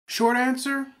Short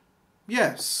answer,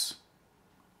 yes.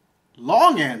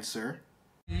 Long answer,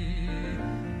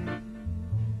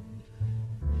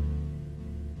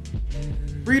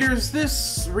 readers,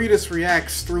 this Readus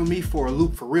Reacts threw me for a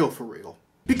loop for real.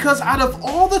 Because out of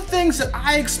all the things that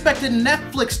I expected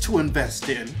Netflix to invest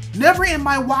in, never in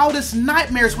my wildest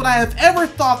nightmares would I have ever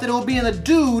thought that it would be in a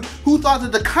dude who thought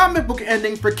that the comic book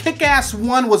ending for Kick-Ass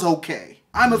 1 was okay.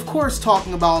 I'm of course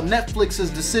talking about Netflix's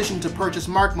decision to purchase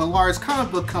Mark Millar's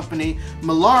comic book company,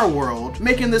 Millarworld,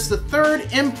 making this the third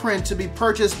imprint to be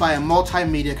purchased by a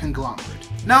multimedia conglomerate.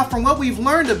 Now, from what we've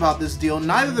learned about this deal,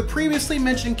 neither the previously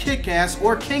mentioned Kick-Ass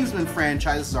or Kingsman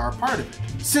franchises are a part of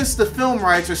it, since the film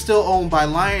rights are still owned by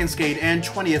Lionsgate and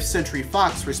 20th Century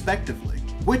Fox respectively,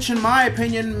 which in my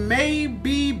opinion may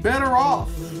be better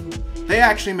off. They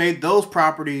actually made those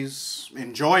properties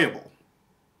enjoyable.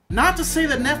 Not to say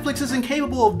that Netflix isn't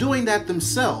capable of doing that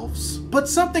themselves, but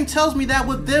something tells me that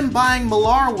with them buying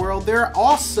Millarworld, they're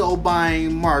also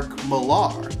buying Mark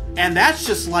Millar. And that's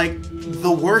just like the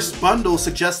worst bundle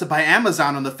suggested by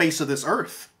Amazon on the face of this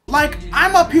earth. Like,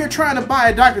 I'm up here trying to buy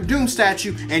a Dr. Doom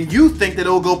statue and you think that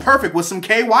it'll go perfect with some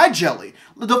KY jelly.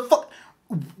 The fuck?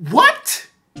 What?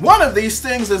 One of these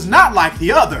things is not like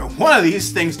the other. One of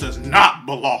these things does not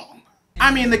belong.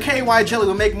 I mean, the KY jelly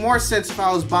would make more sense if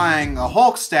I was buying a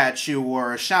Hulk statue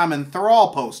or a Shaman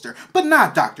Thrall poster, but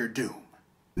not Dr. Doom.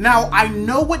 Now, I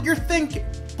know what you're thinking,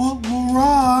 but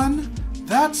Laron,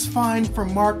 that's fine for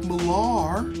Mark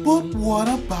Millar, but what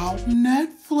about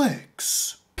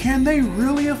Netflix? Can they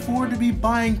really afford to be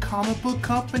buying comic book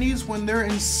companies when they're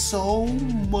in so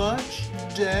much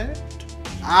debt?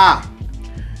 Ah,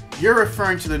 you're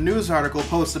referring to the news article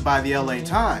posted by the LA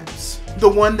Times. The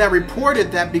one that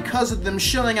reported that because of them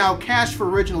shelling out cash for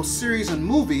original series and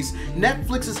movies,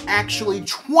 Netflix is actually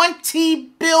 $20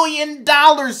 billion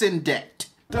in debt.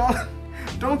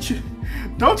 Don't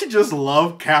you just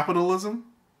love capitalism?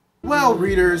 Well,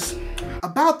 readers,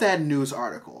 about that news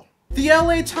article, the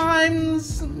LA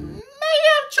Times may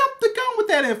have jumped the gun with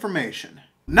that information.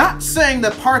 Not saying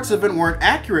that parts of it weren't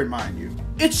accurate, mind you.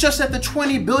 It's just that the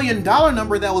 $20 billion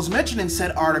number that was mentioned in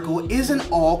said article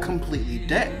isn't all completely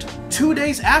dead. 2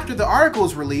 days after the article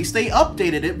was released, they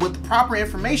updated it with the proper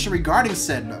information regarding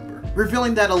said number,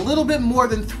 revealing that a little bit more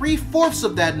than 3/4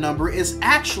 of that number is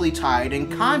actually tied in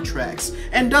contracts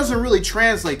and doesn't really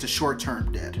translate to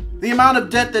short-term debt. The amount of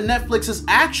debt that Netflix is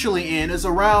actually in is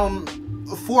around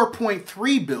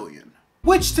 $4.3 billion,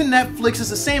 which to Netflix is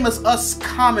the same as us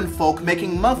common folk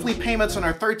making monthly payments on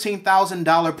our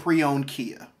 $13,000 pre-owned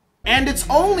Kia. And it's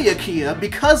only a Kia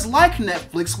because, like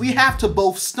Netflix, we have to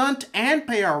both stunt and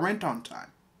pay our rent on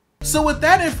time. So with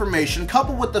that information,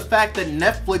 coupled with the fact that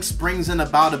Netflix brings in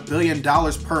about $1 billion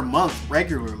per month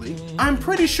regularly, I'm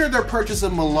pretty sure their purchase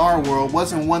of Millarworld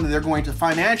wasn't one that they're going to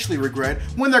financially regret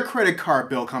when their credit card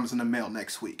bill comes in the mail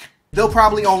next week. They'll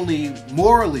probably only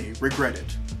morally regret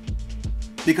it,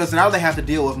 because now they have to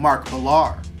deal with Mark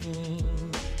Millar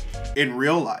in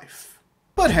real life.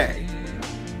 But hey,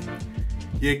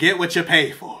 you get what you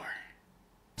pay for.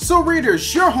 So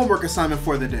readers, your homework assignment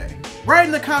for the day. Write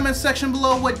in the comments section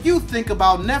below what you think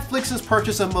about Netflix's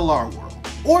purchase of Millarworld.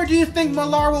 Or do you think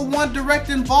Millar will want direct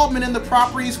involvement in the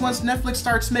properties once Netflix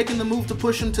starts making the move to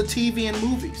push them to TV and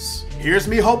movies? Here's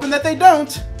me hoping that they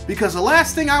don't, because the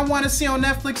last thing I want to see on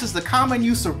Netflix is the common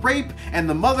use of rape and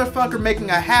the motherfucker making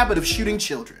a habit of shooting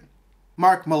children.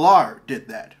 Mark Millar did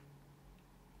that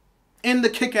in the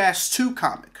Kick-Ass 2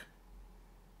 comic.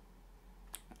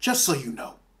 Just so you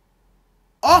know.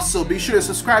 Also, be sure to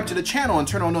subscribe to the channel and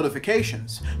turn on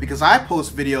notifications, because I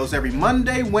post videos every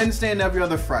Monday, Wednesday, and every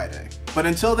other Friday. But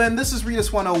until then, this is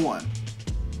Readus 101.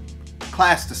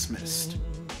 Class dismissed.